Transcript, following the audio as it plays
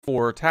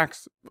for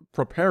tax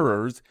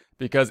preparers,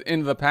 because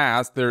in the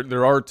past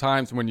there are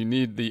times when you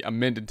need the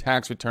amended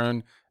tax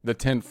return, the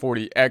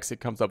 1040X. It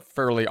comes up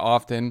fairly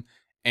often,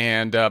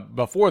 and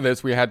before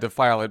this we had to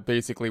file it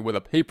basically with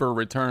a paper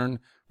return,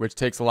 which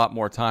takes a lot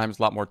more time,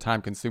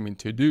 consuming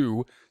to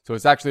do. So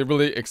it's actually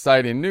really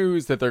exciting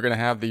news that they're going to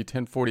have the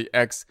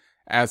 1040X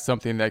as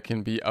something that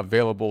can be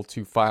available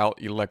to file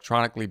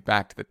electronically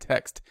back to the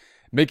text.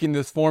 Making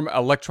this form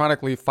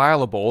electronically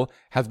fileable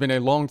has been a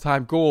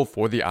long-time goal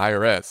for the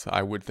IRS.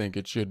 I would think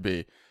it should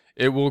be.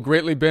 It will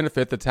greatly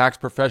benefit the tax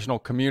professional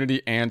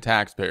community and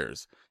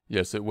taxpayers.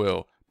 Yes, it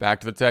will.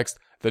 Back to the text.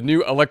 The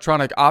new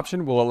electronic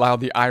option will allow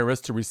the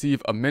IRS to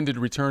receive amended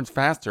returns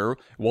faster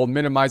while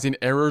minimizing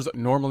errors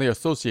normally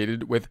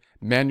associated with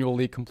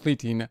manually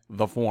completing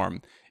the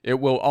form. It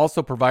will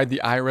also provide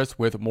the IRS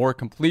with more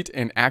complete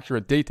and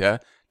accurate data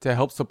to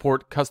help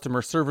support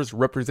customer service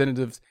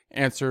representatives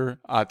answer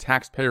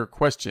taxpayer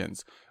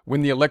questions.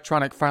 When the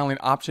electronic filing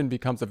option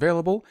becomes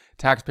available,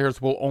 taxpayers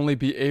will only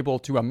be able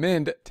to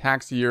amend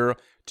tax year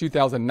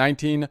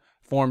 2019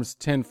 Forms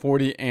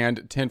 1040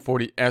 and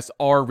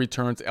 1040SR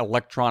returns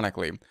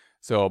electronically.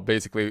 So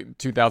basically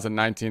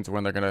 2019 is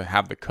when they're going to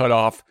have the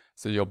cutoff,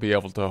 so you'll be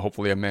able to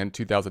hopefully amend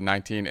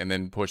 2019 and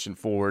then pushing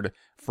forward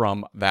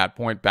from that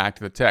point back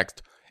to the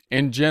text.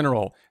 In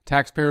general,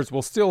 taxpayers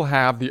will still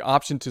have the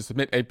option to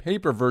submit a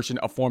paper version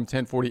of Form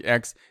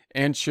 1040X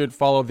and should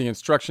follow the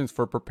instructions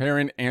for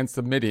preparing and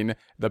submitting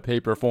the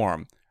paper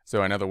form.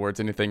 So in other words,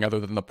 anything other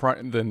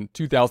than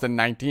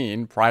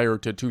 2019, prior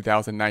to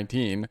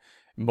 2019,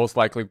 most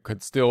likely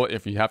could still,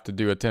 if you have to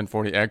do a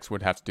 1040X,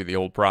 would have to do the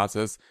old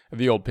process,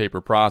 the old paper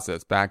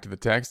process. Back to the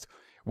text.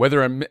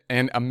 Whether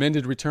an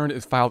amended return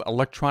is filed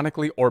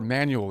electronically or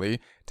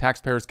manually,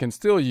 taxpayers can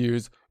still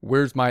use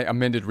Where's My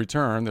Amended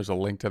Return, there's a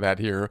link to that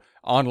here,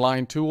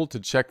 online tool to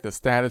check the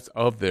status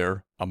of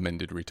their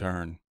amended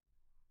return.